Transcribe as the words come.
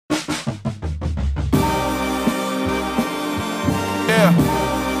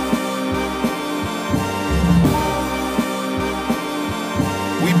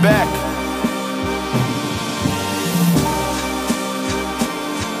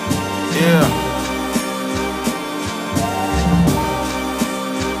Yeah.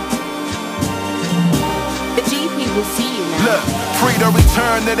 The GP will see you now. Look, free to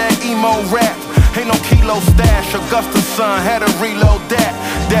return to that emo rap. Ain't no kilo stash, Augusta's son had to reload that.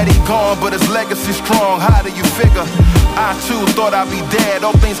 Daddy gone, but his legacy strong, how do you figure? I too thought I'd be dead,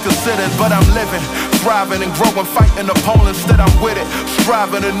 all things considered, but I'm living, thriving and growing, fighting opponents that I'm with it.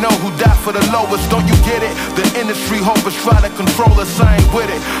 Striving to know who died for the lowest, don't you get it? The industry hope is trying to control us, I ain't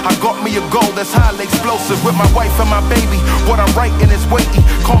with it. I got me a goal that's highly explosive with my wife and my baby. What I'm writing is weighty,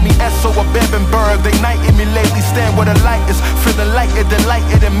 call me Esso or Bebenberg. They knighting me lately, stand where the light is, feeling lighted,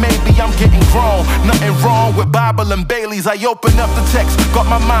 delighted, and maybe I'm getting grown. Nothing wrong with Bible and Baileys. I open up the text, got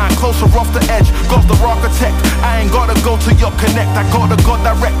my mind closer off the edge. Goes the architect, I ain't gotta go to your connect. I gotta go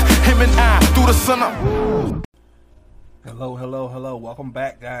direct, him and I through the sun up. Hello. Welcome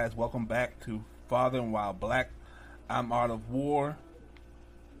back, guys. Welcome back to Fathering While Black. I'm Art of War.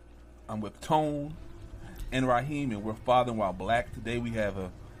 I'm with Tone and Raheem, and we're Fathering While Black. Today we have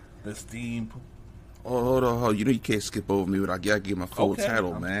the esteemed. Oh, hold on. You know you can't skip over me, but I gotta give my full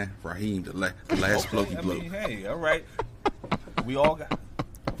title, man. Raheem, the last blokey bloke. Hey, all right. We all got.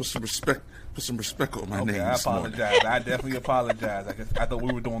 Put some respect on my name. I apologize. I definitely apologize. I thought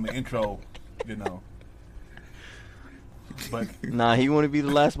we were doing the intro, you know. But nah, he want to be the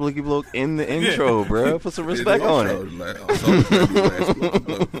last blokey bloke in the intro, bro. Put some respect on it.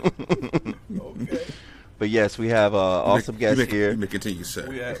 Okay. But yes, we have awesome guest here. You may continue, sir.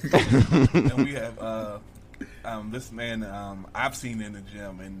 We have this man I've seen in the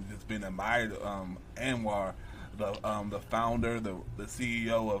gym and it's been admired. Anwar, the founder, the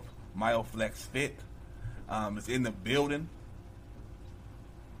CEO of MyoFlex Fit, is in the building.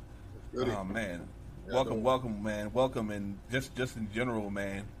 Oh man, welcome, man. Welcome, and just in general,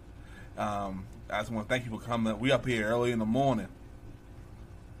 man. I just want to thank you for coming. We up here early in the morning.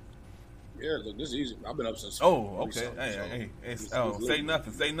 Yeah, look, this is easy. I've been up since. Oh, okay. Hey, say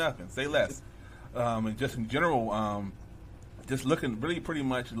nothing. Say less. And just in general, just pretty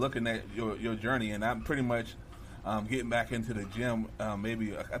much looking at your journey, and I'm pretty much getting back into the gym.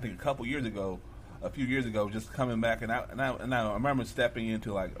 Maybe I think a few years ago, just coming back, and I remember stepping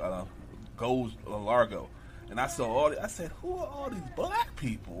into like Gold's Largo, and I saw I said, who are all these black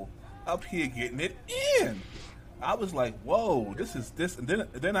people up here getting it in? I was like, whoa, this is this, and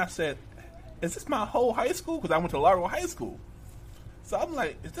then I said, is this my whole high school? Because I went to Largo High School. So I'm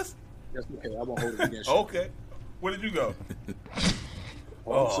like, is this? That's okay. I won't hold it against you. Okay. Where did you go?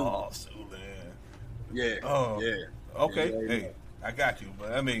 Suitland. Yeah. Oh. Yeah. Okay. Yeah, hey, I got you.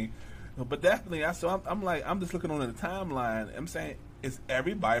 But I mean, but definitely, I'm just looking on the timeline. I'm saying, it's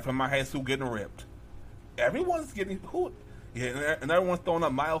everybody from my high school getting ripped. Everyone's getting who? Yeah, and everyone's throwing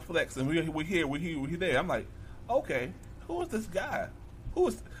up MyoFlex, and we're here. There. I'm like, okay, who is this guy? Who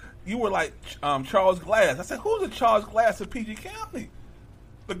is? You were like Charles Glass. I said, who's the Charles Glass of PG County?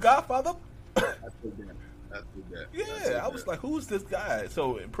 The Godfather? I did that. Yeah, I was like, who's this guy?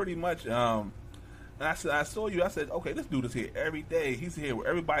 So pretty much, and I saw you. I said, okay, this dude is here every day. He's here where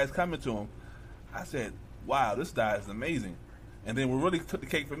everybody's coming to him. I said, wow, this guy is amazing. And then what really took the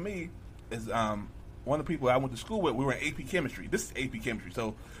cake for me is one of the people I went to school with. We were in AP Chemistry. This is AP Chemistry,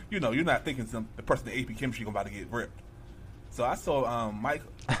 so you know you're not thinking the person in AP Chemistry about to get ripped. So I saw Mike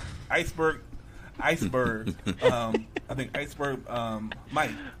Iceberg. I think Iceberg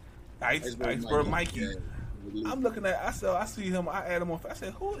Mike. Iceberg Mikey. Yeah. I'm looking at. I see him. I add him on. I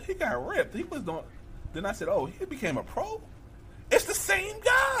said, "Who? He got ripped. He was doing." Then I said, "Oh, he became a pro. It's the same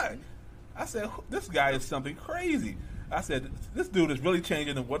guy." I said, "This guy is something crazy." I said, "This dude is really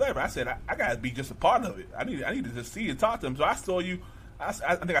changing and whatever." I said, "I gotta be just a part of it. I need to just see and talk to him." So I saw you. I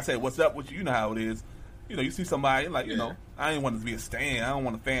think I said, "What's up with you?" You know how it is. You know, you see somebody like, you know, I ain't want to be a stan. I don't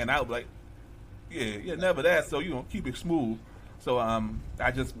want to fan out. But like, yeah, never that. So, you know, keep it smooth. So,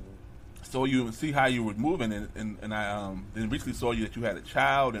 I just saw you and see how you were moving, and I then recently saw you that you had a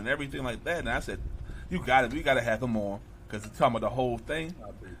child and everything like that. And I said, we got to have him on because it's talking about the whole thing.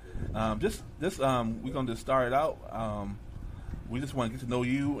 We're gonna just start it out. We just want to get to know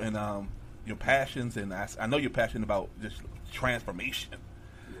you and your passions, and I know you're passionate about just transformation.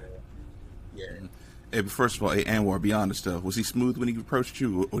 Yeah. Hey, but first of all, Anwar, beyond the stuff, was he smooth when he approached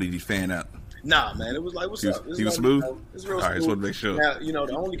you, or did he fan out? Nah, man, it was like, what's up? He was smooth? It's real all right, smooth. just want to make sure. Now, you know,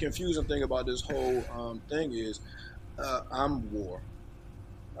 the only confusing thing about this whole thing is I'm War.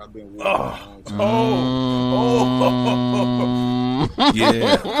 I've been War.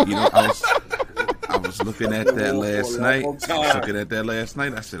 Yeah, you know, I was looking at that last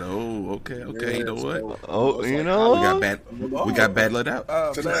night. I said, "Oh, okay. Yeah, you know what? Oh, you know, we got battled out.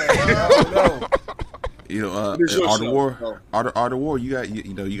 Oh, man. You know, What is your Art of show? War, Oh. Art of War. You got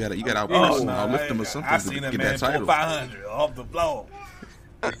you know you got to outlift Oh, no, him or something I to seen that get man that pull title. 500 off the blow.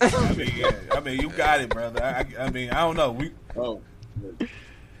 I mean, you got it, brother. I mean, I don't know. Oh,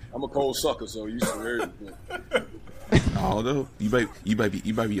 I'm a cold sucker, so you swear. I don't know. You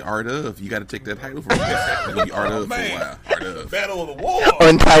might be Art of. You got to take that title from him. You be Art of for a man. while. Art of. Battle of the War.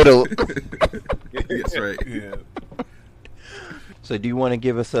 Untitled. That's right. Yeah. So, do you want to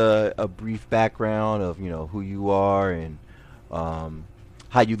give us a brief background of who you are and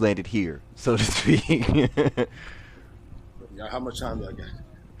how you landed here, so to speak? Yeah, how much time do I got?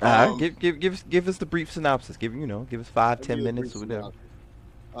 Give us the brief synopsis. Give us 5-10 minutes or whatever.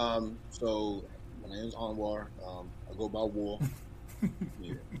 So my name's Anwar. I go by War.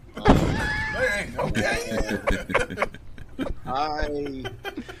 Yeah. Man, okay. I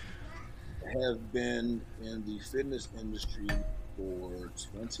have been in the fitness industry for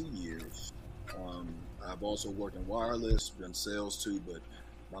 20 years. I've also worked in wireless, been sales too, but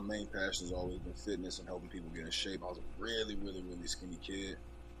my main passion has always been fitness and helping people get in shape. I was a really, really, really skinny kid,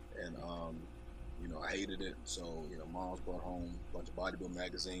 and I hated it. So mom's brought home a bunch of bodybuilding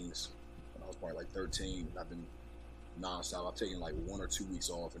magazines when I was probably like 13. And I've been nonstop. I've taken like 1 or 2 weeks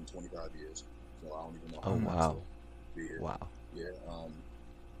off in 25 years, so I don't even know how long wow. be here. Wow. Yeah.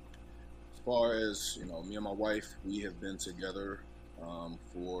 As far as me and my wife, we have been together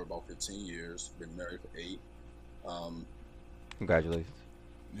for about 15 years. Been married for 8. Congratulations.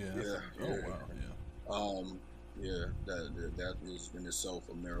 Yeah. Yeah. Oh wow. Yeah. That is in itself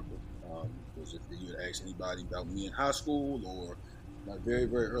a miracle. Because if you had asked anybody about me in high school or my very,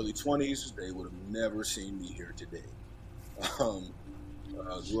 very early 20s, they would have never seen me here today.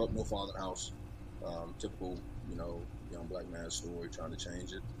 Grew up no father house. Typical, young black man's story, trying to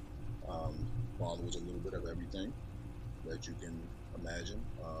change it. Father was a little bit of everything that you can imagine.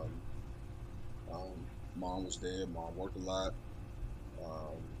 Mom was there. Mom worked a lot.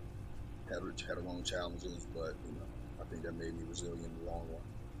 Had her own challenges, but I think that made me resilient in the long run.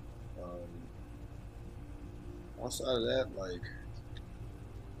 Outside of that, like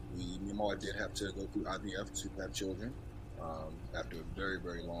me and my wife did have to go through IVF to have children after a very,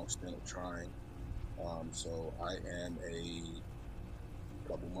 very long stint of trying. So I am a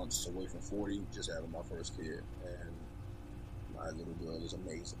couple months away from 40, just having my first kid, and my little girl is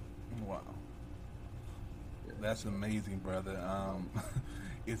amazing. Wow. That's amazing, brother.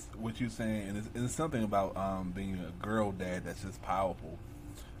 It's what you're saying, and it's something about being a girl dad that's just powerful.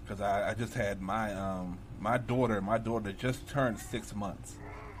 Because I just had my daughter just turned 6 months,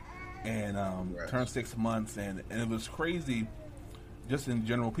 and turned 6 months, and it was crazy. Just in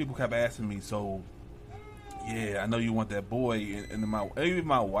general, people kept asking me, so yeah, I know you want that boy, and even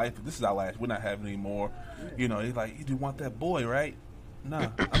my wife. This is our last. We're not having any more. He's like, you do want that boy, right? Nah,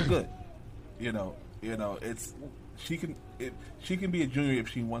 I'm good. It's she can be a junior if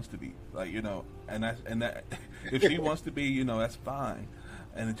she wants to be, and that if she wants to be, that's fine.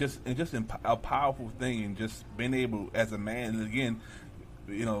 And it's just a powerful thing, and just being able as a man. And again,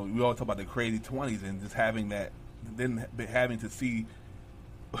 we all talk about the crazy 20s, and just having that, then having to see,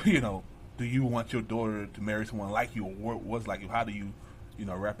 do you want your daughter to marry someone like you, or was like you? How do you,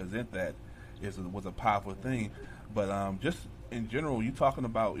 represent that? Was a powerful thing. But just in general, you talking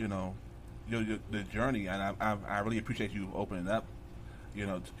about, the journey, and I really appreciate you opening up,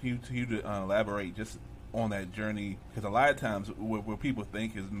 to elaborate just on that journey, because a lot of times where people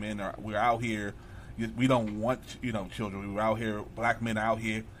think is we're out here, we don't want children. We're out here, black men are out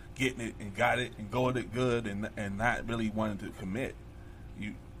here getting it and got it and going it good, and not really wanting to commit.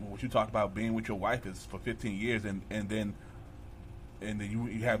 What you talked about being with your wife is for 15 years, and then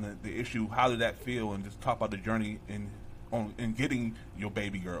you have the issue. How did that feel? And just talk about the journey in getting your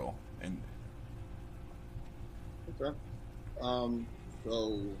baby girl. And okay,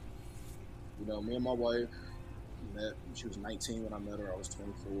 so me and my wife met. She was 19 when I met her. I was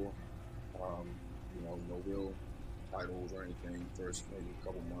 24. No real titles or anything. First maybe a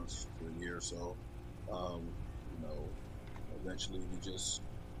couple months to a year or so. Eventually we just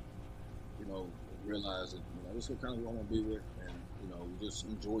realized that this is kind of who I want to be with, and we just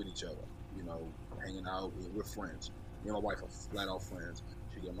enjoyed each other. Hanging out. We're friends. Me and my wife are flat out friends.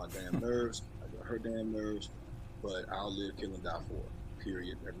 She got my damn nerves. I got her damn nerves. But I'll live, kill, and die for her.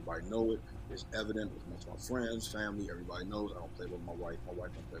 Period. Everybody know it. It's evident with my friends, family. Everybody knows I don't play with my wife. My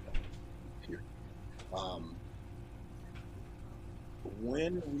wife don't play with me. Period.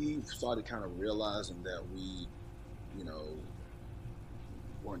 When we started kind of realizing that we,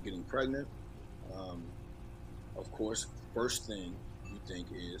 weren't getting pregnant, of course, first thing you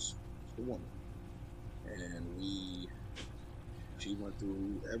think is the woman. And we she went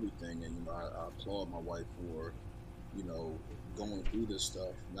through everything, and I applaud my wife for going through this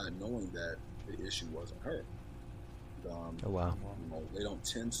stuff, not knowing that the issue wasn't her. Oh wow! They don't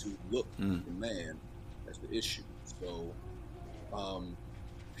tend to look at the man as the issue. So, a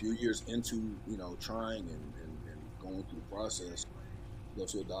few years into trying and going through the process, go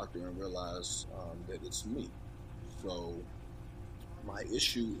to a doctor and realize that it's me. So, my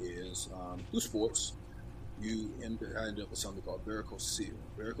issue is through sports. I end up with something called varicocele.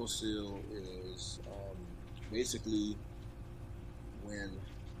 Varicocele is basically when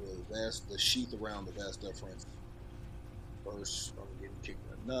the sheath around the vas deferens first started getting kicked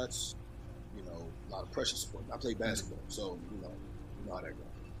in the nuts. A lot of pressure support. I play basketball, so you know how that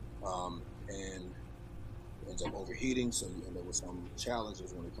goes. And ends up overheating, so you end up with some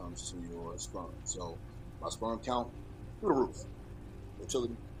challenges when it comes to your sperm. So my sperm count through the roof,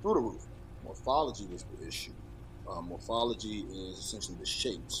 fertility through the roof. Morphology was the issue. Morphology is essentially the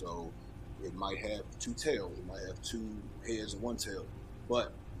shape. So it might have two tails, it might have two heads and one tail,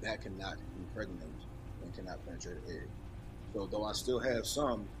 but that cannot impregnate and cannot penetrate an egg. So though I still have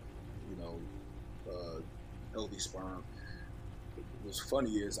some, healthy sperm, what's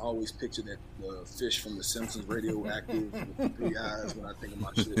funny is I always picture that the fish from The Simpsons, radioactive with 3 eyes when I think of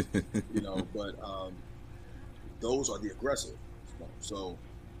my shit, but those are the aggressive sperm. So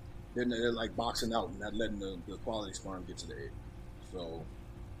then they're like boxing out and not letting the quality sperm get to the egg. So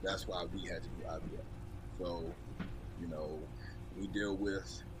that's why we had to do IVF. So, we deal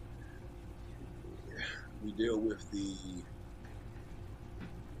with the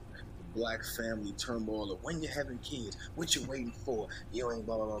black family turmoil of when you're having kids, what you waiting for, you ain't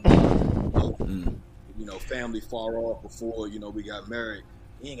blah blah blah blah. Family far off before we got married.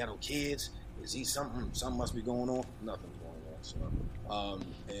 He ain't got no kids. Is he something must be going on? Nothing's going on. So,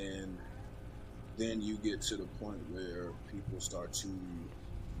 and then you get to the point where people start to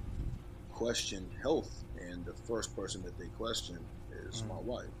question health, and the first person that they question is my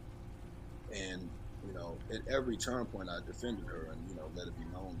wife. And at every turn point I defended her and let it be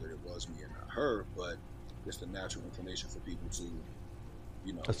known that it was me and not her, but it's the natural inclination for people to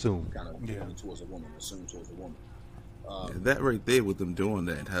assume kind of towards a woman, assume towards a woman. That right there with them doing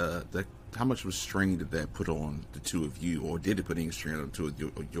that, how much was strain did that put on the two of you, or did it put any strain on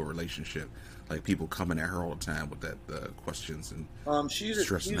your relationship? Like people coming at her all the time with that questions and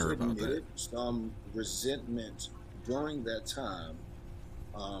stressing her about that. Some resentment during that time,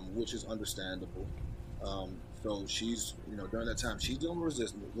 which is understandable. So she's, during that time, she's dealing with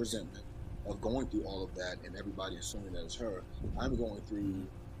resentment of going through all of that and everybody assuming that it's her. I'm going through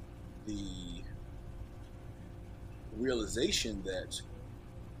the realization that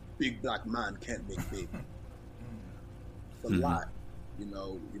big black man can't make baby. It's a lot.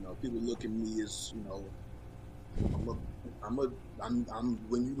 People look at me as,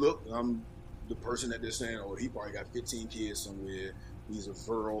 when you look, I'm the person that they're saying, oh, he probably got 15 kids somewhere, he's a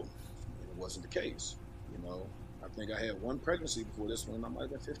virile. It wasn't the case. I think I had one pregnancy before this one, I might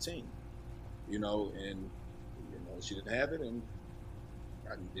have been 15. And she didn't have it, and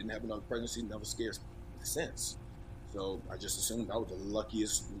I didn't have another pregnancy, never scared since. So I just assumed I was the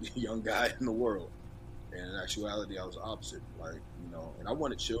luckiest young guy in the world. And in actuality, I was the opposite. And I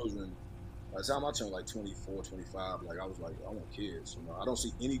wanted children. By the time I turned like 24, 25, I was like, I want kids. I don't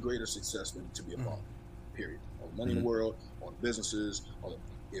see any greater success than to be a father, period. All the money in the world, all the businesses,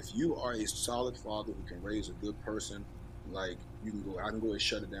 if you are a solid father who can raise a good person, you can go, I can go and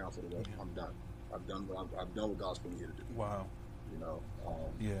shut it down for the rest. I'm done. I've done what God's put me here to do. Wow.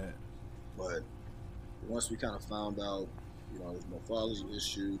 But once we kind of found out, there's morphology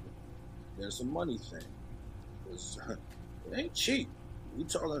issue, there's a money thing. It ain't cheap. We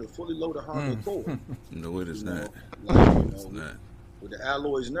talking like a fully loaded Honda Accord. No, it is not. It's not. With the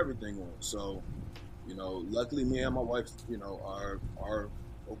alloys and everything on. So, luckily me and my wife, are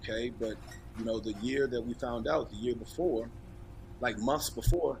okay. But, the year that we found out, the year before, months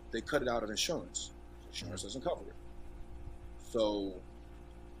before, they cut it out of insurance. Insurance doesn't cover it. So,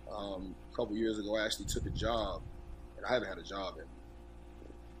 a couple years ago, I actually took a job, and I haven't had a job in,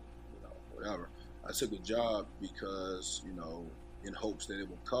 whatever. I took a job because, in hopes that it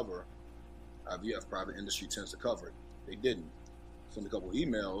would cover IVF. Private industry tends to cover it. They didn't. Sent a couple of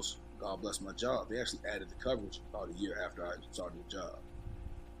emails. God bless my job. They actually added the coverage about a year after I started the job.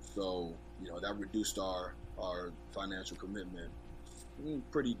 So, that reduced our financial commitment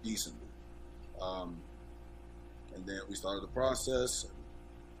pretty decently. And then we started the process.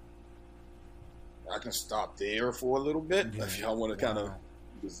 I can stop there for a little bit if y'all want to kind of.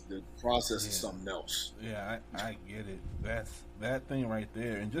 The process is something else. Yeah, I get it. That's that thing right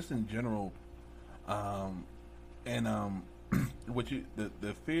there, and just in general, what you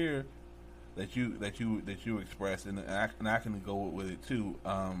the fear that you express, and I can go with it too.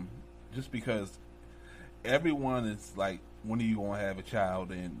 Just because everyone is like, when are you gonna have a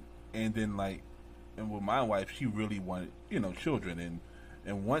child? And then like, and with my wife, she really wanted, children,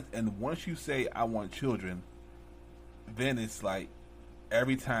 and once you say I want children, then it's like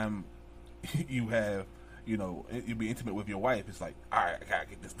every time you have, you be intimate with your wife, it's like, all right, I gotta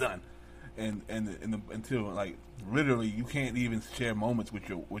get this done, until like literally you can't even share moments with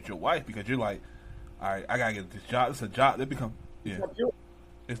your wife, because you're like, all right, I gotta get this job. It's a job. They become, yeah,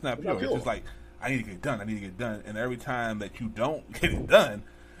 it's not pure. It's just like, I need to get it done. I need to get it done. And every time that you don't get it done,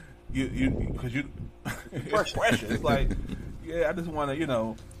 because it's pressure. It's like, yeah, I just want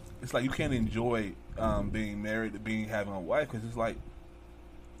to, it's like you can't enjoy being married, having a wife, because it's like,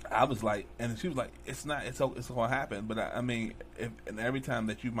 I was like, and she was like, it's gonna happen. But I mean, and every time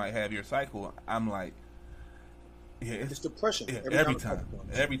that you might have your cycle, I'm like, yeah, it's depression. Yeah,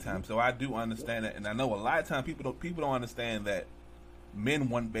 every time. So I do understand that, and I know a lot of times people don't understand that men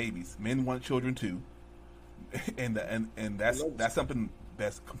want babies, men want children too, and that's something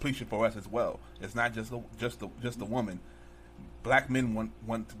that's completion for us as well. It's not just the woman. Black men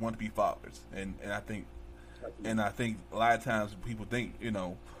want to be fathers, and I think a lot of times people think,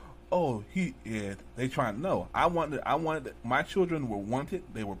 oh, they trying to know. I wanted my children were wanted,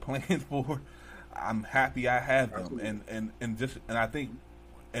 they were planned for. I'm happy I have them, and I think,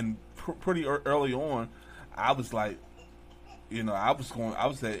 and pretty early on, I was like, I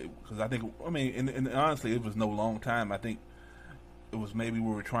was say, because I think, I mean, and honestly, it was no long time. I think it was, maybe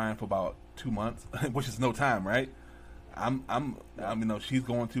we were trying for about 2 months, which is no time, right? I'm she's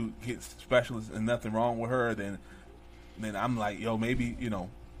going to get specialists and nothing wrong with her. Then I'm like, yo, maybe,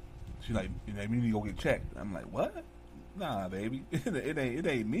 she's like, maybe you need to go get checked. I'm like, what? Nah, baby, it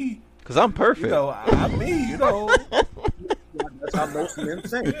ain't me. Cause I'm perfect. I'm me. That's how most men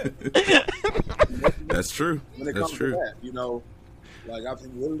think. That's true. When it That's comes true. to that, like I've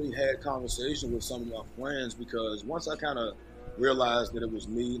literally had conversations with some of my friends, because once I kind of realized that it was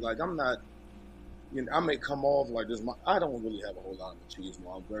me, like I'm not, I may come off like this. I don't really have a whole lot of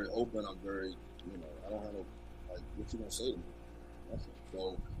machismo. I'm very open. I'm very, I don't have no, like, what you gonna say to me? Nothing.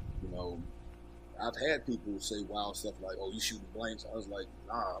 So, I've had people say wild stuff like, "Oh, you shooting blanks." I was like,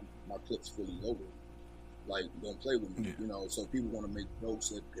 "Nah, my clip's fully loaded. Like, don't play with me." Yeah. So people want to make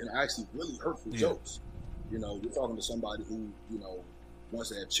jokes and actually really hurtful jokes. You're talking to somebody who, wants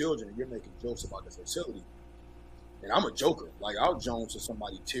to have children, and you're making jokes about the fertility. And I'm a joker. Like, I'll joke to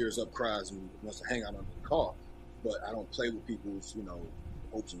somebody tears up, cries, and wants to hang out under the car. But I don't play with people's,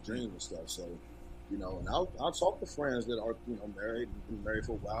 hopes and dreams and stuff. So, and I'll talk to friends that are, married, been married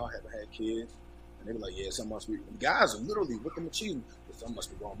for a while, haven't had kids. And they be like, yeah, something must be. And guys are literally with them achieving. Something must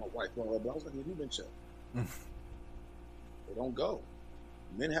be wrong with my wife. Blah, blah, blah. I was like, yeah, you've been checked. They don't go.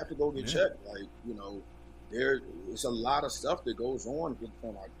 Men have to go get checked. Like, there's a lot of stuff that goes on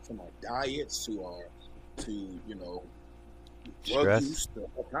from our diets to drug Stress. use, to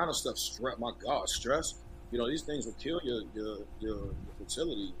all kind of stuff. Stress. My God, stress. These things will kill your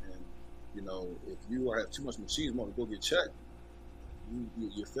fertility. And if you have too much machismo to go get checked,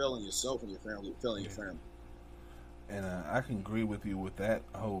 you're failing yourself and your family, failing your family. And I can agree with you with that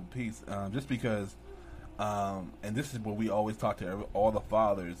whole piece, just because, and this is what we always talk to all the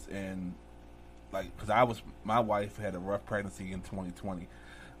fathers, and like, because my wife had a rough pregnancy in 2020,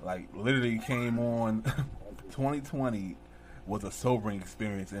 like literally came on. 2020 was a sobering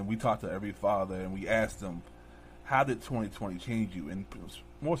experience, and we talked to every father, and we asked them, how did 2020 change you? And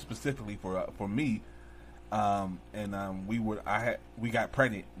more specifically for me, we got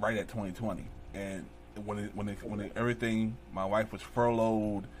pregnant right at 2020, and when everything, my wife was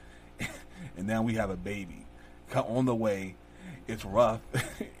furloughed, and now we have a baby on the way. It's rough,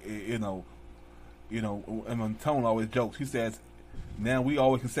 and when Tone always jokes, he says, now we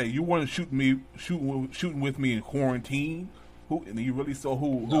always can say, you weren't shooting with me in quarantine. And you really saw who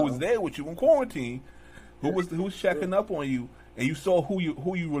was there with you in quarantine, who was checking up on you, and you saw who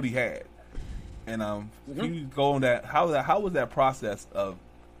you really had. And can you go on that? How was that process of,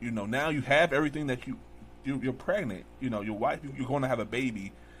 now you have everything that you're pregnant. Your wife, you're going to have a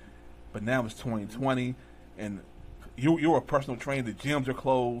baby, but now it's 2020, and you're a personal trainer. The gyms are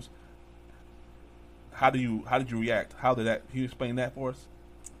closed. How did you react? Can you explain that for us?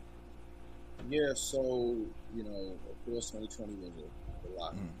 Yeah, so, of course, 2020 was a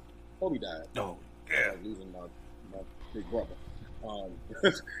lot. Kobe died. Oh, yeah. Losing my big brother.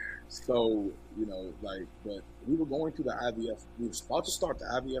 So, but we were going through the IVF. We were about to start the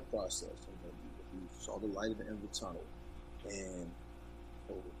IVF process. And we saw the light at the end of the tunnel. And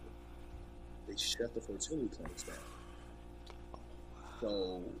they shut the fertility clinics down.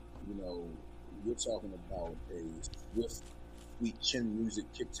 So, you know, you're talking about a swift, sweet chin music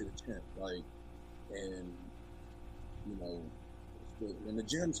kick to the chin, like, and you know, and the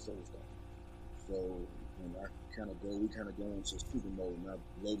gym's closed up. So when we kind of go into super mode, and I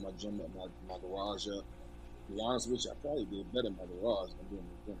load my gym up, my garage up. To be honest with you, I probably did better in my garage than doing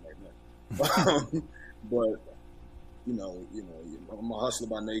the gym right now. But I'm a hustler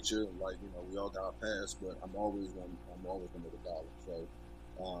by nature. Like, we all got our past, but I'm always gonna make a dollar. So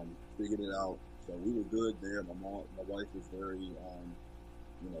figured it out. So we were good there. My wife was very,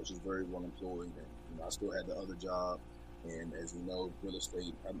 she's very well employed, and I still had the other job. And as you know, real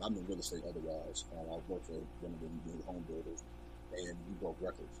estate. I'm in real estate otherwise. I work for one of the home builders, and we broke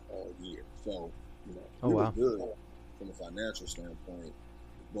records all year. So we were good from a financial standpoint,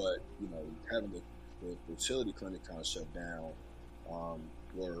 but having the fertility clinic kind of shut down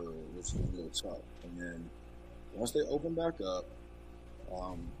was a little tough. And then once they opened back up,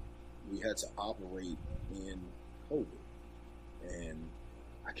 we had to operate in COVID, and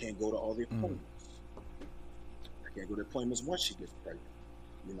I can't go to all the appointments. I can't go to appointments once she gets pregnant.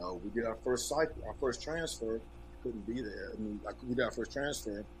 We did our first cycle, our first transfer. Couldn't be there. We did our first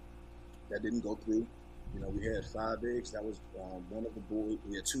transfer. That didn't go through. We had 5 eggs. That was one of the boys.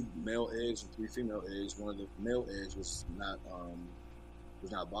 We had 2 male eggs and 3 female eggs. One of the male eggs was not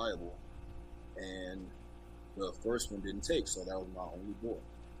viable, and the first one didn't take. So that was my only boy.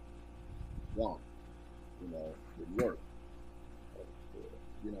 Gone. Didn't work.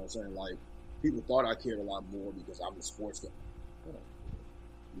 You know what I'm saying? Like, people thought I cared a lot more because I'm a sports guy.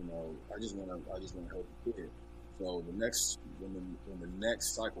 I just want to help the kid. So when the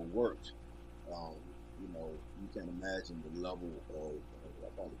next cycle worked, you can't imagine the level of I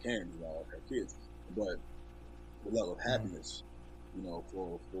probably can, I have kids, but the level of happiness,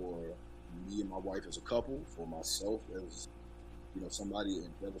 for me and my wife as a couple, for myself as somebody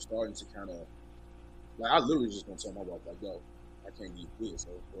that was starting to kind of, like, I literally just gonna tell my wife, like, yo, I can't get kids,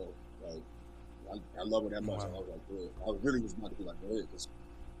 so like, I love her that much. And I was like, good. I really was about to be like, go ahead, because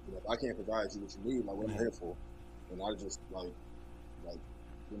if I can't provide you what you need, like, what I'm here for, and I just like a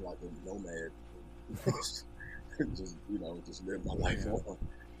nomad, just live my life on,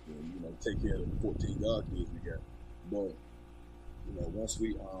 and take care of the 14 God kids we got. But once we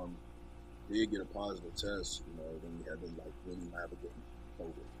did get a positive test, then we had to really navigate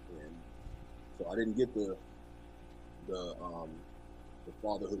COVID, and so I didn't get the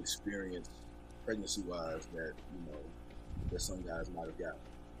fatherhood experience pregnancy wise that that some guys might have got.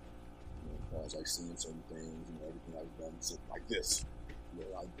 I was like seeing certain things, everything I've done, so like this.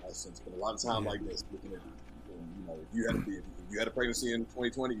 I spent a lot of time like this, looking at, if you had a pregnancy in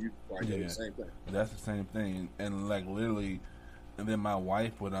 2020, you probably did the same thing. That's the same thing, and like literally, and then my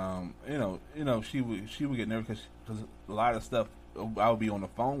wife would, she would get nervous because a lot of stuff I would be on the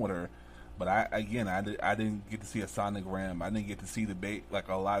phone with her, but I didn't get to see a sonogram. I didn't get to see like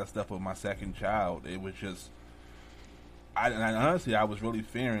a lot of stuff with my second child. It was just, honestly, I was really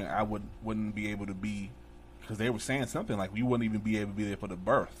fearing I wouldn't be able to be, because they were saying something like we wouldn't even be able to be there for the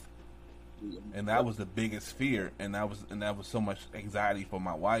birth, and that was the biggest fear, and that was so much anxiety for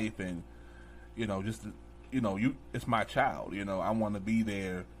my wife, and it's my child, I want to be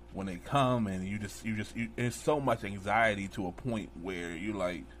there when they come, and you it's so much anxiety to a point where you're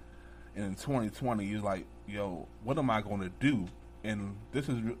like, and in 2020 you're like, yo, what am I going to do? And this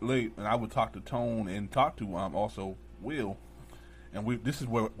is really, and I would talk to Tone and talk to also Will, and this is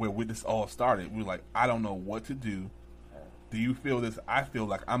where this all started. We were like, I don't know what to do. Do you feel this? I feel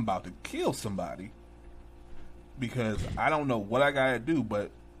like I'm about to kill somebody because I don't know what I gotta do.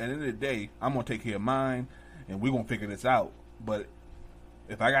 But at the end of the day, I'm gonna take care of mine, and we're gonna figure this out. But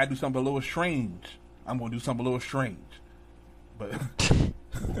if I gotta do something a little strange, I'm gonna do something a little strange. But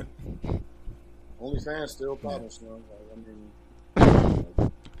OnlyFans still problems, man.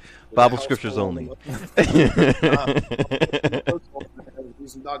 Bible scriptures only.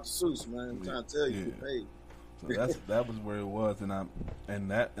 Some Dr. Seuss, man. I'm trying to tell you, hey. So that was where it was, and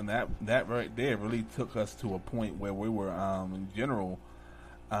that right there really took us to a point where we were in general,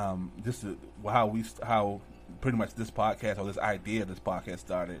 just how pretty much this podcast, or this idea of this podcast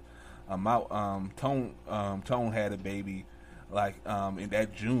started. Tone had a baby like in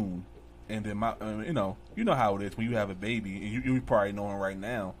that June, and then you know how it is when you have a baby, and you probably know it right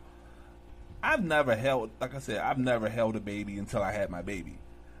now. I've never held a baby until I had my baby.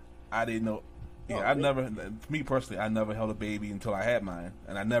 I didn't know. Yeah, me personally, I never held a baby until I had mine,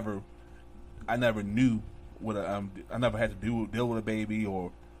 and I never knew what I never had to deal with a baby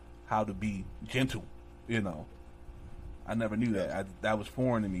or how to be gentle. I never knew that. That was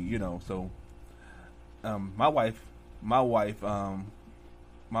foreign to me. So, my wife,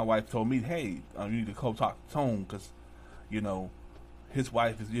 my wife told me, hey, you need to go talk to Tone because, his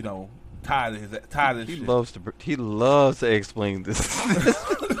wife is, tired of He shit. He loves to explain this.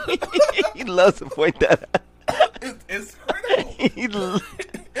 He loves to point that out. It's critical.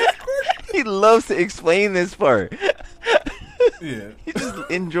 He loves to explain this part. Yeah. He just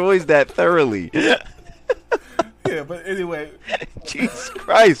enjoys that thoroughly. Yeah, but anyway. Jesus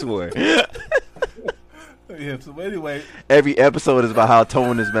Christ, boy. Yeah, so anyway. Every episode is about how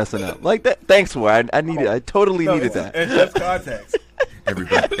Tone is messing up. Like that. Thanks, boy. I needed. I totally needed that. It's just context.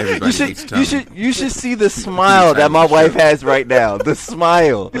 Everybody You should see the smile that my wife has right now. The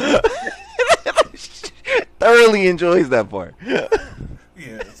smile. Thoroughly enjoys that part.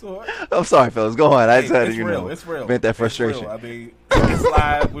 Yeah, so I'm sorry, fellas. Go on. I just had to, it's real. It's real. vent that It's frustration. real. I mean, it's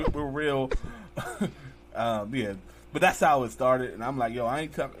live. We're real. Yeah, but that's how it started. And I'm like, yo, I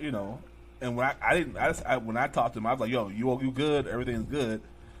ain't talking. And when when I talked to him, I was like, yo, you good? Everything's good.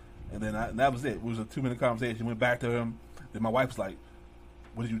 And then that was it. It was a 2-minute conversation. Went back to him. Then my wife was like,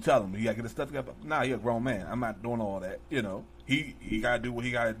 what did you tell him? He got to get his stuff together. Nah, you're a grown man. I'm not doing all that. He got to do what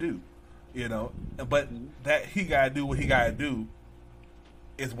he got to do. But that he got to do what he got to do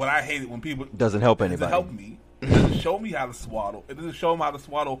is what I hated when people Doesn't help doesn't anybody. help me. It doesn't show me how to swaddle. It doesn't show him how to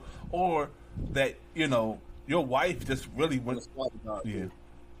swaddle, or that your wife just really I'm went. the swaddle god. Yeah.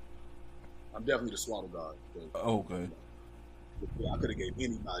 I'm definitely the swaddle god. But, Okay. I could have gave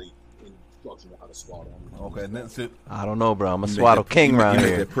anybody instruction on how to swaddle. Okay. And that's it. I don't know, bro. I'm a You make swaddle that- king you make around that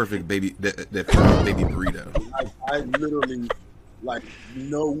here. perfect baby, that perfect baby burrito. I literally,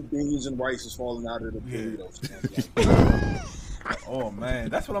 no beans and rice is falling out of the burritos. man. Oh man,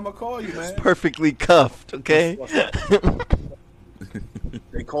 that's what I'm gonna call you, man. Perfectly cuffed. Okay.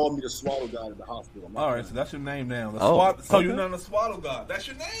 They called me the swaddle god at the hospital. I'm not All right, playing. so that's your name now. Oh, So okay. you're not a swaddle god. That's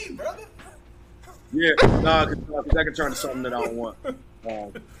your name, brother. Yeah, cause that can turn to something that I don't want. I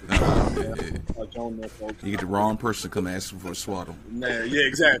don't know, folks. You get the wrong person to come asking for a swaddle. Man, yeah,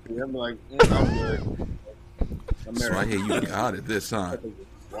 exactly. I'm like, I'm good. I'm So I married. hear you got it this time.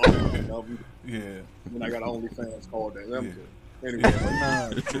 Yeah. When I got OnlyFans called that. I'm Yeah. good. Yeah, Anyway,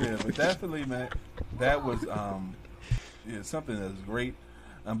 but yeah, but definitely, man, that was something that's great.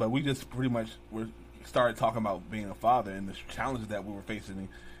 But we just pretty much started talking about being a father and the challenges that we were facing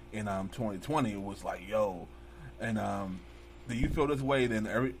in 2020. It was like, yo, and do you feel this way? Then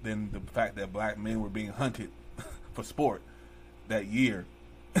the fact that black men were being hunted for sport that year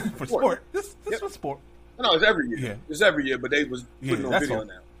for sport. This Yep. was sport. no, it's every year. Yeah. It's every year, but they was putting on that's video all.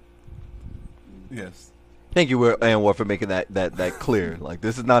 now. Yes. Thank you, Anwar, for making that clear. Like,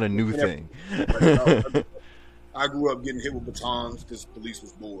 this is not a new thing. I grew up getting hit with batons because police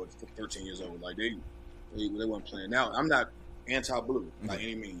was bored for 13 years old. Like they weren't playing. Now I'm not anti-blue by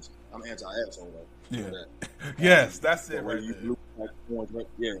any means. I'm anti-asshole though. Yeah. That. Yes, that's it Where right you there. blue, like, orange, red.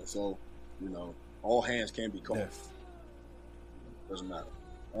 Yeah. So all hands can be called. Yes. Doesn't matter.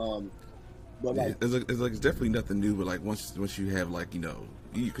 But Yeah, like, it's definitely nothing new, but like once you have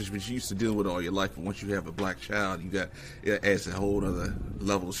because you used to deal with it all your life, but once you have a black child, it adds a whole other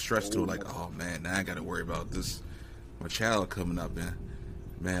level of stress to it. Like, oh man, now I got to worry about this, my child coming up, and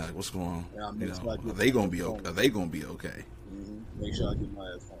man, like what's going on? Yeah, I mean, it's like Are they gonna be okay? Are they gonna be okay? make sure I get my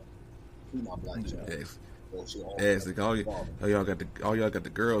ass home. Free my black child. Yes. So she all Yes, like all y'all got the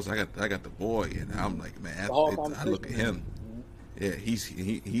girls. I got the boy, and I'm like, man, I look at him. Yeah,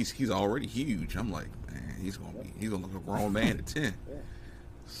 he's already huge. I'm like, man, he's gonna look a grown man at 10.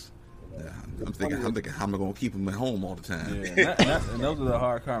 Yeah, I'm thinking how am I gonna keep him at home all the time? Yeah, and those are the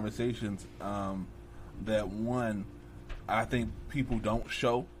hard conversations that I think people don't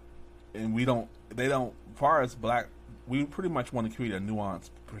show, and they don't. As far as black, we pretty much want to create a nuanced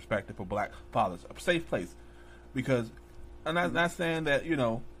perspective for black fathers, a safe place, because I'm not saying that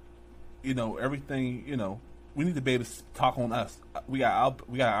everything we need to be able to talk on us. We got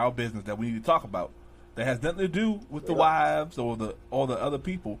our business that we need to talk about that has nothing to do with the wives or the other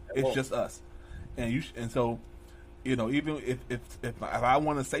people. It's just us, and so even if I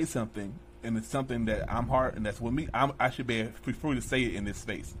want to say something and it's something that I'm hard and that's with me, I should be free to say it in this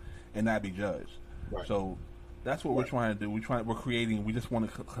space and not be judged. Right. So that's what we're trying to do. We're creating. We just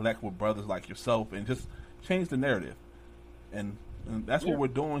want to collect with brothers like yourself and just change the narrative, and that's what we're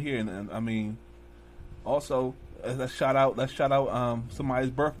doing here. And I mean, also let's shout out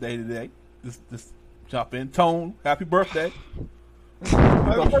somebody's birthday today. This jump in, Tone. Happy birthday! I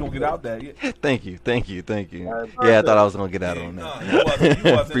thought you gonna get out that. Yeah. Thank you. Yeah, I thought I was gonna get out on No, that. you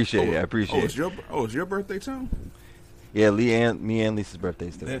wasn't. Appreciate it. I Oh, appreciate it's it. your birthday too? Yeah, me and Lisa's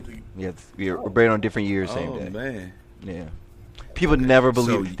birthdays today. Yeah, we're born on different years, same Oh day. man. Yeah. People never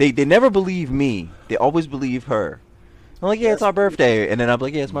believe So- they never believe me. They always believe her. I'm like, yeah, it's our birthday. And then I'm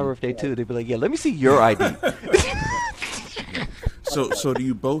like, yeah, it's my birthday too. They'd be like, yeah, let me see your ID. So do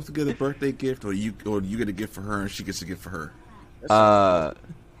you both get a birthday gift, or you get a gift for her and she gets a gift for her?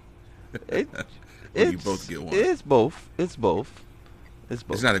 You both get one. It's both. It's both. It's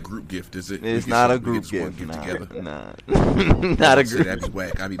both. It's not a group gift, is it? It's not a group gift. Together. Nah. Not a group. That'd be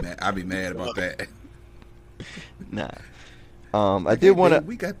whack. I'd be mad about that. Nah. I did want to.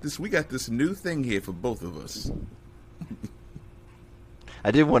 We got this new thing here for both of us.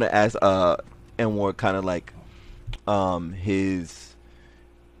 I did want to ask Anwar kind of like his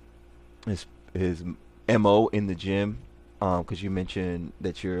MO in the gym, because you mentioned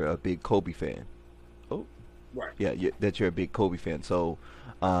that you're a big Kobe fan. Oh, Right. yeah, that you're a big Kobe fan. So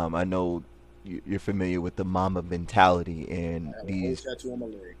I know you're familiar with the Mamba mentality and I have these a whole tattoo on my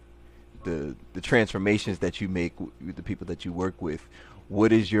leg. the transformations that you make with the people that you work with.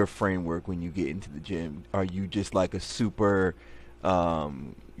 What is your framework when you get into the gym? Are you just like a super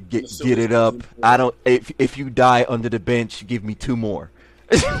get it up? I don't. If you die under the bench, give me 2 more.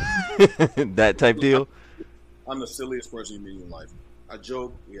 That type deal. I'm the silliest person you meet in your life. I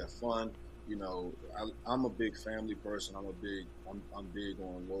joke, we have fun. You know, I'm a big family person. I'm big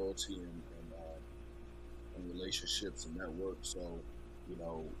on loyalty and relationships and network. So, you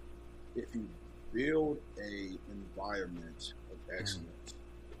know, if you build a environment of excellence,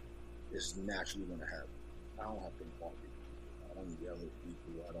 it's naturally going to happen. I don't have to involve people. I don't yell at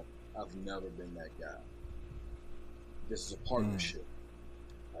people. I've never been that guy. This is a partnership.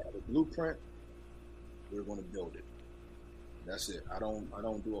 I have a blueprint. We're going to build it. That's it. I don't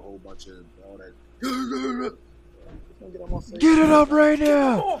do a whole bunch of all that. Get on my face. Get it up right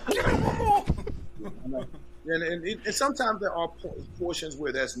now. And sometimes there are portions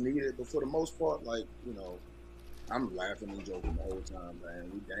where that's needed, but for the most part, like, you know, I'm laughing and joking the whole time,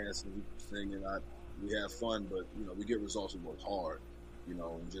 man. We dancing, we singing, we have fun, but, you know, we get results. We work hard, you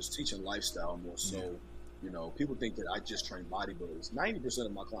know, and just teaching lifestyle more so. Yeah. You know, people think that I just train bodybuilders. 90%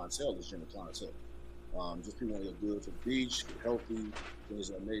 of my clientele is gym clientele. Just people want to get good for the beach, get healthy, things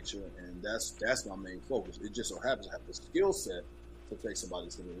of that nature, and that's my main focus. It just so happens I have the skill set to take somebody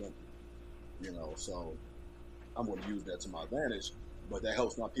to the Olympics. You know, so I'm going to use that to my advantage, but that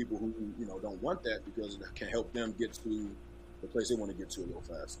helps my people who, you know, don't want that, because it can help them get to the place they want to get to a little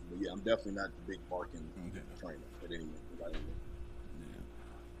faster. But yeah, I'm definitely not the big barking trainer at any point.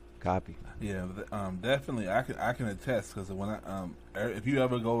 Copy. Yeah, definitely. I can attest, because when if you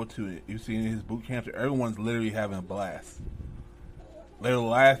ever go to it, you see his boot camps, everyone's literally having a blast. They're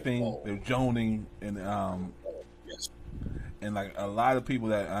laughing, they're joning, and Yes. and like a lot of people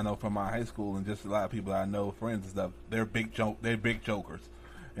that I know from my high school, and just a lot of people that I know, friends and stuff, they're big jokers,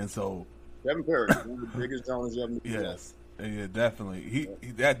 and so Kevin Perry, one of the biggest joners ever. yes, yeah, definitely. He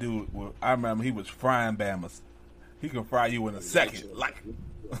that dude. I remember he was frying Bamas. He can fry you in a second, like.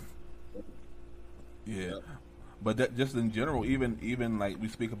 Yeah, but that, just in general, even like we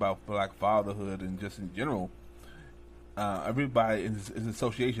speak about like fatherhood and just in general, everybody in his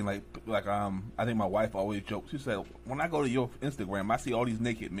association, like I think my wife always jokes. She said, when I go to your Instagram, I see all these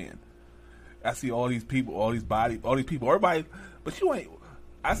naked men. I see all these people, all these people, everybody. But you ain't.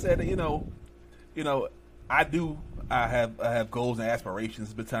 I said, you know, I have goals and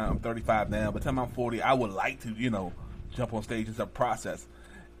aspirations. By the time I'm 35 now, by the time I'm 40, I would like to, you know, jump on stage. It's a process.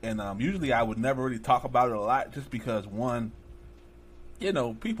 And usually I would never really talk about it a lot, just because, one, you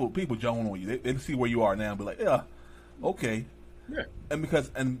know, people joan on you. They see where you are now and be like, yeah, okay. Yeah.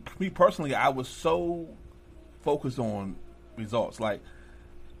 And me personally, I was so focused on results. Like,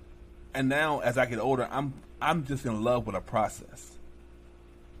 and now as I get older, I'm just in love with a process.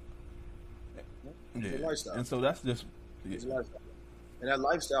 It's a lifestyle. And so that's just It's a lifestyle. And that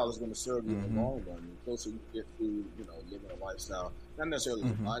lifestyle is going to serve you in the long run. The closer you get to, you know, living a lifestyle, not necessarily a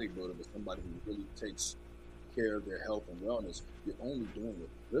bodybuilder, but somebody who really takes care of their health and wellness, you're only doing it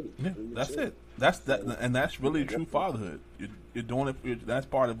really. Yeah, that's it. And that's really true fatherhood. You're doing it. That's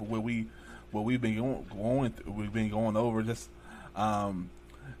part of what we've been going. We've been going over just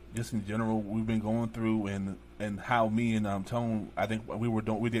in general. We've been going through and how me and Tone. I think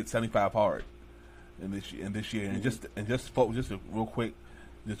we did 75 hard. In this year, and just real quick,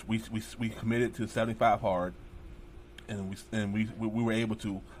 we committed to 75 hard, and we were able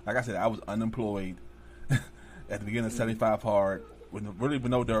to, like I said, I was unemployed at the beginning of 75 hard with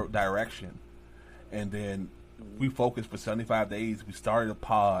no direction, and then we focused for 75 days. We started a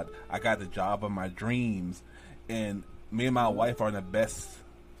pod. I got the job of my dreams, and me and my wife are in the best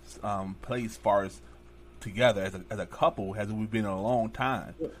place, as far as together as a couple, as we've been in a long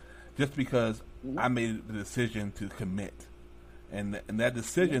time, just because I made the decision to commit, and that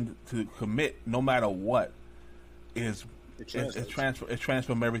decision to commit, no matter what, is It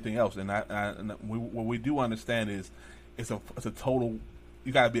transforms everything else, and what we do understand is it's a total.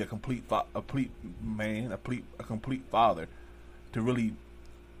 You got to be a complete man, a complete father to really.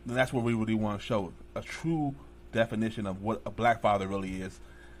 And that's what we really want to show a true definition of what a black father really is.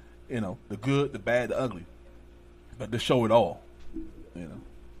 You know, the good, the bad, the ugly, but to show it all. You know.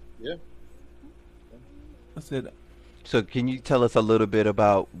 Yeah. That's it. So, can you tell us a little bit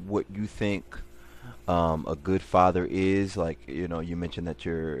about what you think a good father is? Like, you know, you mentioned that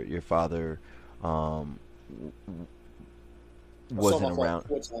your father wasn't around.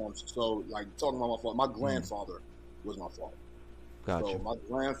 4 times. So, like, talking about my father, my grandfather was my father. Gotcha. So, my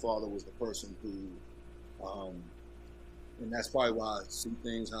grandfather was the person who, and that's probably why I see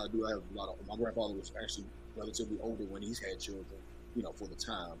things how I do. I have a lot of. My grandfather was actually relatively older when he's had children, you know, for the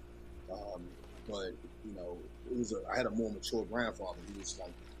time. But you know, I had a more mature grandfather. He was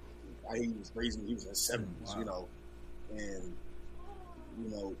like, he was raising. He was in his 70s, you know, and you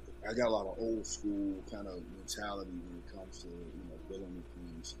know, I got a lot of old school kind of mentality when it comes to dealing with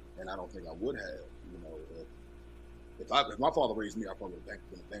things, and I don't think I would have, you know, if my father raised me, I probably would have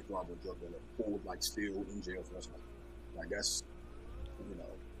been a bank robber, drug dealer, or like still in jail for the rest of my life. Like that's, you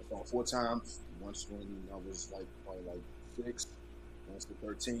know, I fought 4 times. Once when I was like probably like 6, once to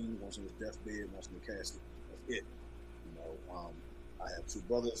 13, once in his deathbed, once in the casket. That's it. You know, I have 2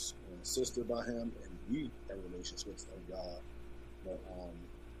 brothers and a sister by him, and we have relationships, thank God. But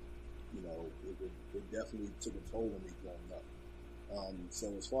you know, it definitely took a toll on me growing up.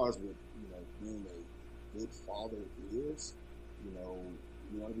 So as far as what being a good father is, you know,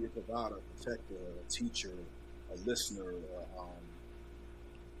 you want to be a provider, a protector, a teacher, a listener,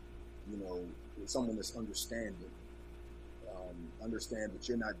 you know, someone that's understanding. Understand that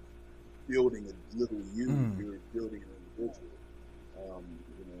you're not building a little you, you're building an individual.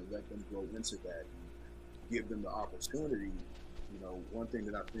 You know, let them grow into that and give them the opportunity. You know, one thing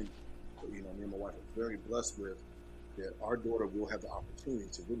that I think, you know, me and my wife are very blessed with, that our daughter will have the opportunity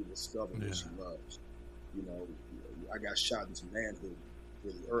to really discover what she loves. You know, I got shot into manhood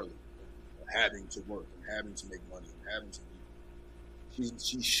really early, having to work and having to make money and having to.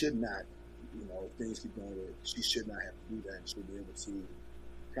 She should not, you know, if things keep going, she should not have to do that. She'll be able to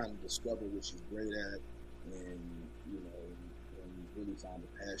kind of discover what she's great at, and you know, and really find a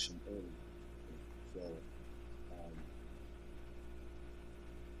passion early. So,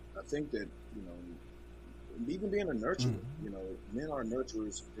 I think that, you know, even being a nurturer, you know, men are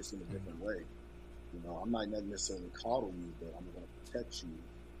nurturers just in a different way. You know, I'm not necessarily coddle you, but I'm going to protect you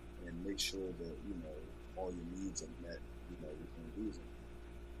and make sure that, you know, all your needs are met, you know, within reason.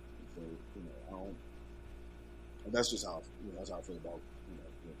 So, you know, I don't. And that's just how, you know, that's how I feel about, you know,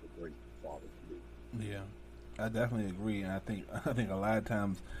 what a great father can do. Yeah, I definitely agree, and I think a lot of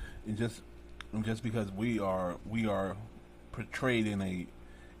times, just because we are portrayed in a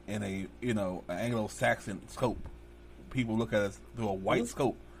you know, an Anglo-Saxon scope, people look at us through a white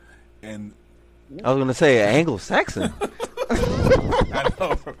scope, and I was gonna say Anglo-Saxon. I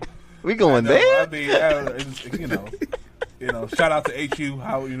know. We going there? I mean, you know, shout out to HU,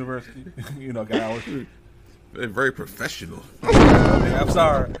 Howard University. You know, guys. They're very professional. I'm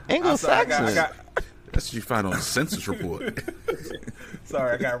sorry. Anglo-Saxon. That's what you find on the census report.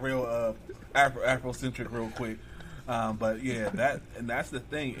 Sorry, I got real Afrocentric real quick. But yeah, that's the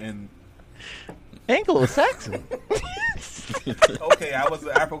thing. And Anglo-Saxon. Okay, I was an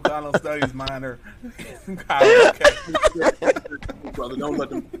Africano Studies minor in college. Okay. Brother, don't let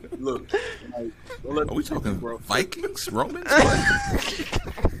them look. Like, don't let Are we talking Vikings, Romans?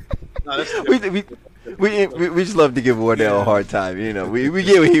 No, that's we just love to give Wardell a hard time. You know, we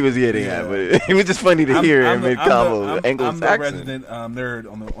get what he was getting at, but it was just funny to hear him in combo Anglo-Saxon. I'm the resident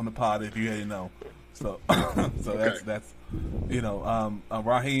nerd on the pod, if you didn't know. So, okay. that's you know,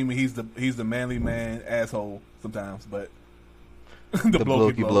 Raheem. He's the manly man asshole sometimes, but the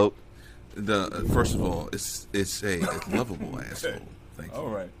blokey bloke. First of all, it's a lovable asshole. Thank you. All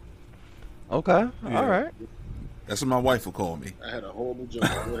right. Okay. Yeah. All right. That's what my wife will call me. I had a horrible joke. Go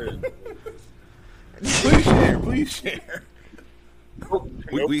ahead. Please share.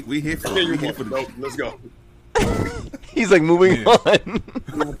 We here for the let's go. He's like moving on.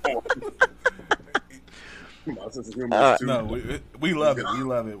 No, we love it. We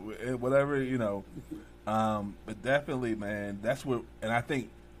love it. Whatever, you know. But definitely, man, that's what. And I think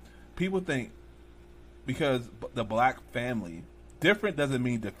people think because the black family different doesn't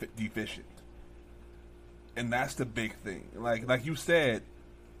mean deficient, and that's the big thing. Like you said,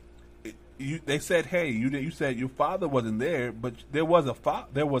 they said, hey, you said your father wasn't there, but there was a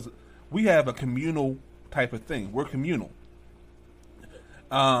we have a communal type of thing. We're communal.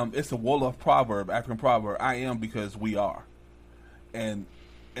 It's a Wolof proverb, African proverb. I am because we are. And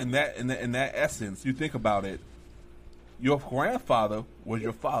in that essence, you think about it, your grandfather was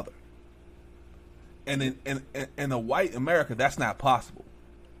your father. And in a white America, that's not possible.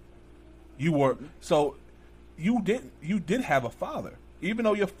 You did have a father. Even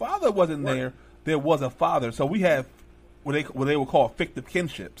though your father wasn't there was a father. So we have what they would call fictive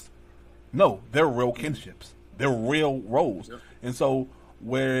kinships. No, they're real kinships. They're real roles. Yep. And so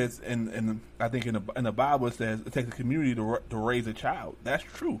whereas in I think in the Bible it says it takes a community to raise a child. That's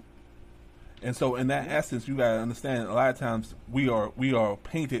true. And so in that essence, you gotta understand a lot of times we are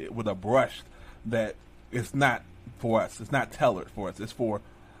painted with a brush that it's not for us. It's not tailored for us. It's for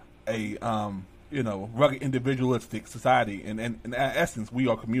a rugged individualistic society. And in that essence, we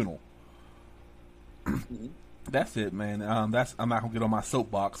are communal. That's it, man. I'm not gonna get on my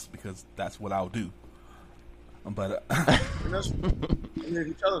soapbox because that's what I'll do. But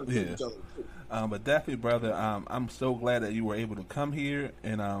but definitely, brother. I'm so glad that you were able to come here,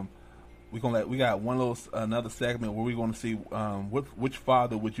 and we got another segment where we're gonna see which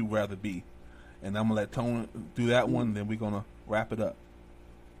father would you rather be, and I'm gonna let Tony do that one. Then we're gonna wrap it up.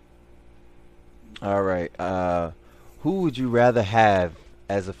 All right. Who would you rather have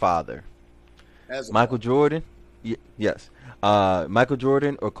as a father? Michael Jordan? Yes. Michael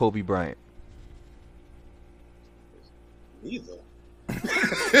Jordan or Kobe Bryant? Neither.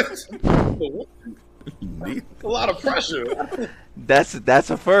 A lot of pressure. That's a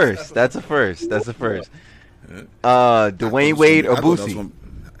first. That's a first. Dwayne Wade or Boosie?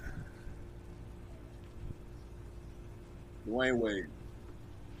 Dwayne Wade.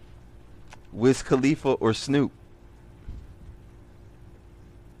 Wiz Khalifa or Snoop?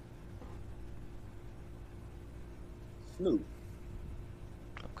 Snoop.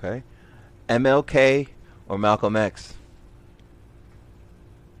 Okay. MLK or Malcolm X?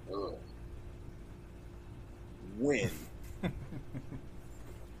 When?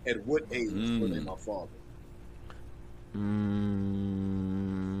 At what age were they my father?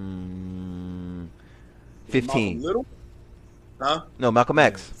 15. Malcolm Little? Huh? No, Malcolm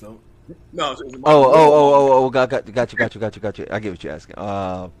X. No. Got you. I get what you're asking.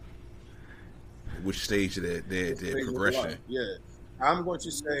 Which stage of their progression? Yeah. I'm going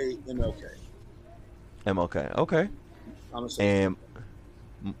to say MLK. MLK. Okay. I'm gonna say and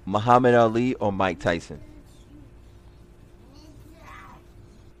Muhammad Ali or Mike Tyson?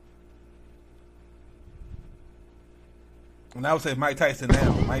 And I would say Mike Tyson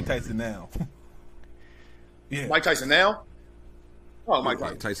now. Yeah. Mike Tyson now? Oh, Mike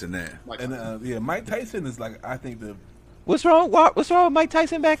Tyson now. And Mike Tyson is like, I think What's wrong? What's wrong with Mike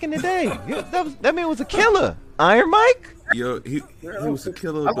Tyson back in the day? That man was a killer. Iron Mike. Yo, he was a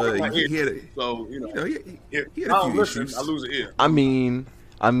killer, but he had a, so he had a few issues. I lose an ear. I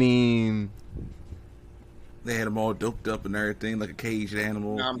mean, they had him all doped up and everything, like a caged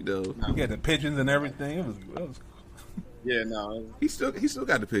animal. He had the pigeons and everything. It was Yeah, no. He still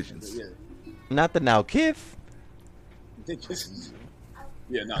got the pigeons. Yeah. Not the now Kif.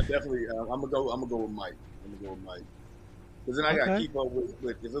 Yeah, no, definitely. I'm gonna go with Mike. Because then I gotta keep up with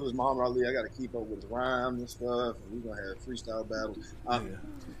if it was Muhammad Ali, I gotta keep up with his rhymes and stuff. And we're gonna have freestyle battles. I'm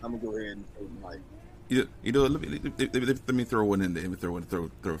gonna go ahead and say Mike. You know, let me throw one in there. Throw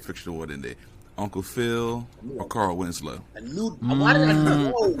a fictional one in there. Uncle Phil or Carl Winslow. I knew. Why did I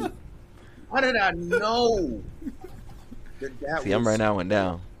know? Why did I know? See, I'm writing that one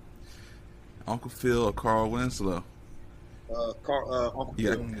down. Uncle Phil or Carl Winslow? Uncle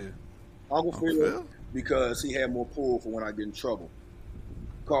Phil. Uncle Phil, because he had more pull for when I get in trouble.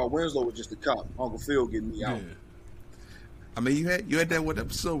 Carl Winslow was just a cop. Uncle Phil getting me out. Yeah. I mean, you had that one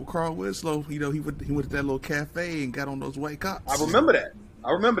episode with Carl Winslow. You know, he went to that little cafe and got on those white cops. I remember that.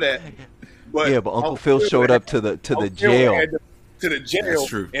 But Uncle Phil showed up to the jail. To the jail. That's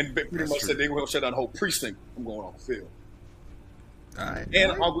true. And pretty much said they were going to shut down the whole precinct. I'm going Uncle Phil. All right.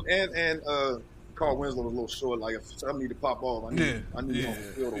 And Carl Winslow was a little short. Like if something need to pop off, I need Uncle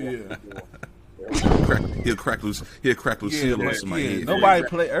Phil to walk the He'll crack loose seal on somebody's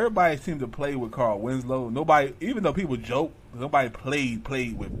head. Everybody seemed to play with Carl Winslow. Nobody, even though people joke, nobody played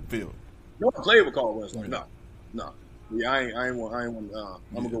with Phil. No one played with Carl Winslow. No. Yeah, I ain't want. I'm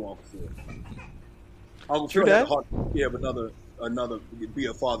gonna go Uncle Phil. Uncle Phil had a heart. Yeah, but another be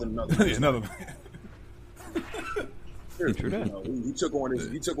a father. Another. True that. He took on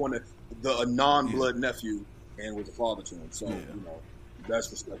the non-blood nephew and was a father to him. So that's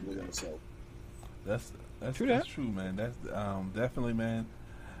respectable in itself. That's true. That's true, man. That's definitely, man.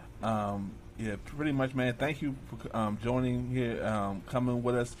 Pretty much, man. Thank you for joining here, coming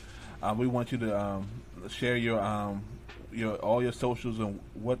with us. We want you to share your all your socials and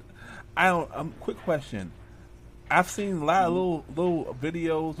what. Quick question: I've seen a lot of little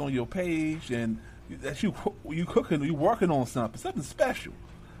videos on your page, and that you cooking, you working on something special.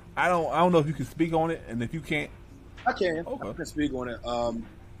 I don't know if you can speak on it, and if you can't, I can. Okay. I can speak on it.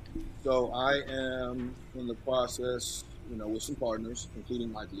 So I am in the process, with some partners,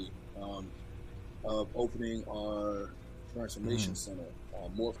 including Mike Lee, of opening our transformation center,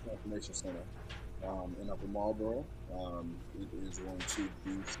 Morph Transformation Center, in Upper Marlboro. It is going to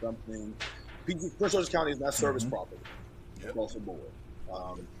be something. Prince George's County is not service property across the board.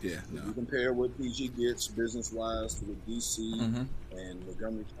 You compare what PG gets business-wise to what DC and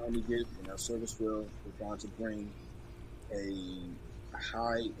Montgomery County get in our service field. We're trying to bring a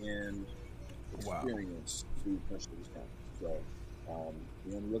high-end experience to Prince George's County. So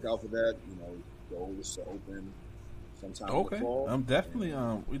be on the lookout for that. The goal is to open sometime in the fall. I'm definitely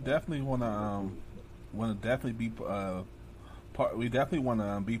we definitely want to definitely be part. We definitely want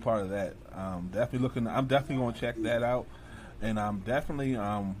to be part of that. I'm definitely going to check that out, and I'm definitely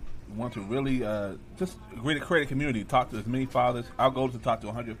want to really just create a community. Talk to as many fathers. Our goal is to talk to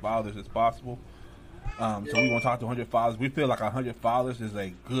 100 fathers as possible. So we want to talk to 100 fathers. We feel like 100 fathers is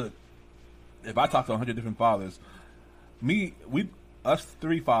a good. If I talk to 100 different fathers, us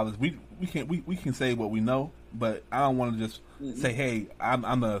three fathers, we can say what we know, but I don't want to just say, hey,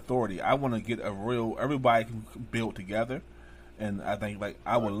 I'm the authority. I want to get everybody can build together, and I think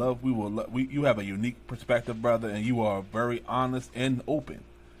you have a unique perspective, brother, and you are very honest and open,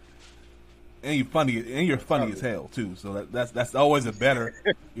 and you're funny as hell too. So that's always a better,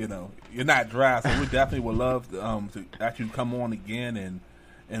 you're not dry. So we definitely would love to actually come on again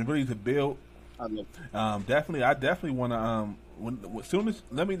and really to build. I definitely want to. As soon as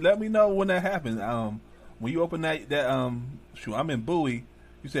let me know when that happens. When you open that I'm in Bowie.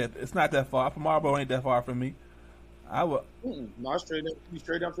 You said it's not that far. From Marlboro ain't that far from me. I would. No, straight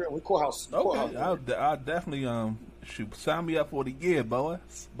down there. We courthouse. Okay, I'll definitely sign me up for the year, boy.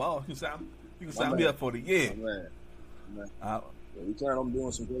 You can sign me up for the year. Man. We plan on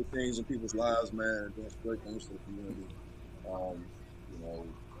doing some great things in people's lives, man. Doing some great things for the community.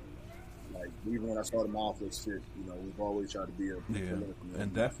 Like even when I started Malflix Fit, we've always tried to be a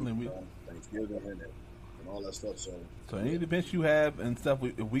and definitely Thanksgiving and all that stuff. So any events you have and stuff,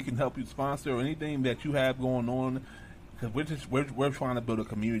 if we can help you sponsor or anything that you have going on, because we're trying to build a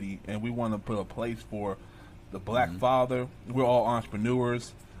community and we want to put a place for the Black father. We're all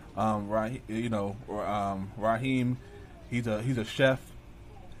entrepreneurs, right? Raheem, he's a chef.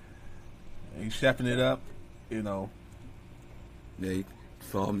 He's chefing it up, Yeah.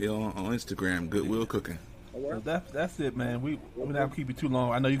 Follow me on Instagram, Goodwill Cooking. So that's it, man. We're not gonna keep you too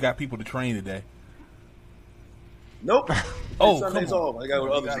long. I know you got people to train today. Nope. Sunday's off. I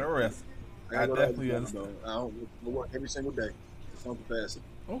got to rest. I definitely understand. I don't work every single day. Some capacity.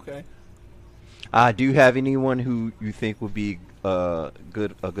 Okay. Do you have anyone who you think would be a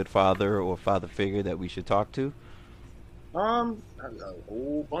good father or father figure that we should talk to? A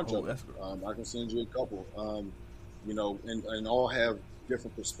whole bunch of them. I can send you a couple. And all have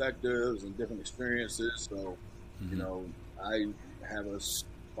different perspectives and different experiences. So, I have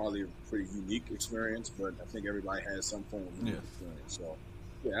probably a pretty unique experience, but I think everybody has some form of unique experience. So,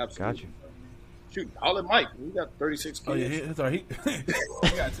 yeah, absolutely. Gotcha. Shoot, I'll let Mike. We got 36 kids. Oh yeah, he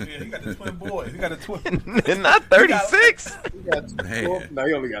got the twin boys. He got a twin. Not 36.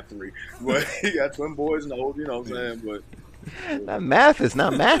 He only got 3, but he got twin boys and the whole. You know what I'm saying? But. That math is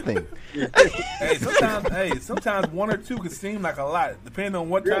not mathing. Sometimes 1 or 2 could seem like a lot, depending on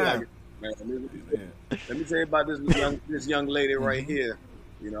what time. Let me tell you about this young lady right here.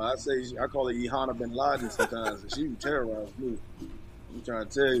 I call her Ihana bin Laden sometimes, and she would terrorize me. I'm trying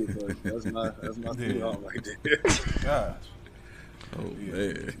to tell you, but that's my sweetheart right there. Gosh. Oh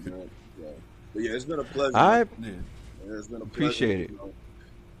man. But yeah, it's been a pleasure. It's been a appreciate it.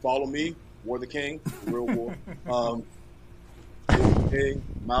 Follow me, War the King, Real War. King,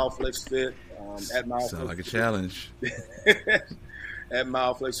 Malflex Fit, at Malflex. Sound like a challenge. At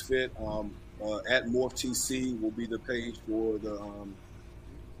Malflex Fit, at Morph TC will be the page for the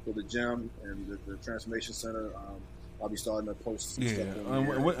gym and the transformation center. I'll be starting to post some stuff.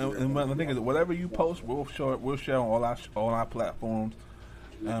 And the thing is, whatever you post, we'll share on all our platforms.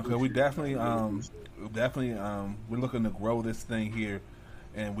 Because we definitely we're looking to grow this thing here.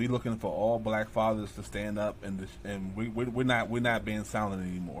 And we're looking for all Black fathers to stand up, and we're not being silent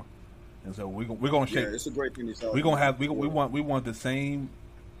anymore. And so we're going to shape. Yeah, it's a great thing. We're going to have we want the same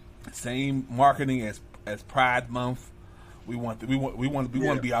marketing as Pride Month. We want to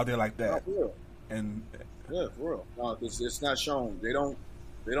be out there like that. For real. And yeah, for real. No, it's not shown. They don't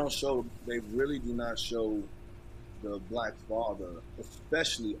show. They really do not show the Black father,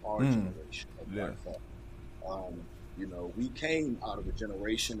 especially our generation of Black father. You know, we came out of a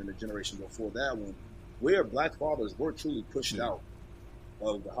generation and the generation before that one where black fathers were truly pushed out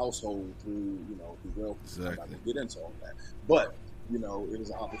of the household through, you know, through wealth. Exactly. I'm not going to get into all that. But, you know, it was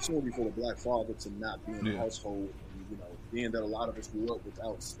an opportunity for the black father to not be in the household. And, you know, being that a lot of us grew up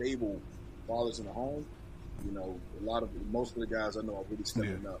without stable fathers in the home, you know, most of the guys I know are really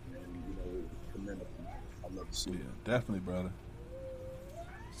stepping up, and, you know, commendable. I love to see it. Definitely, brother.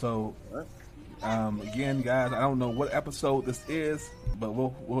 So, again, guys, I don't know what episode this is, but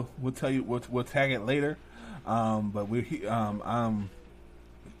we'll tell you. We'll tag it later. But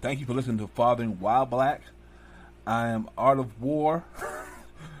thank you for listening to Fathering While Black. I am Art of War.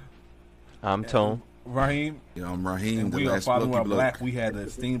 I'm Tone. Raheem. Yeah, I'm Raheem. And we are Fathering While Black. We had the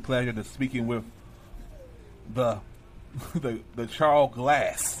esteemed pleasure of speaking with the Charles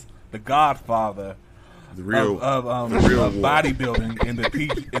Glass, the Godfather. The real of bodybuilding in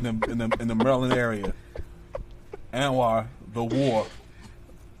the Maryland area. Anwar, the war.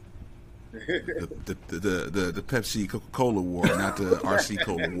 The Pepsi Coca-Cola war, not the RC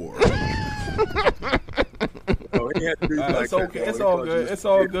Cola war. It's okay. It's all good. It's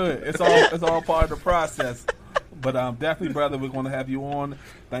all good. It's all part of the process. But definitely, brother, we're going to have you on.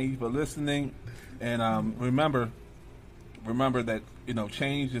 Thank you for listening, and remember that, you know,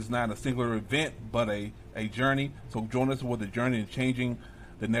 change is not a singular event, but a journey. So join us for the journey of changing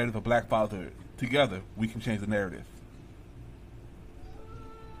the narrative of black fatherhood. Together, we can change the narrative.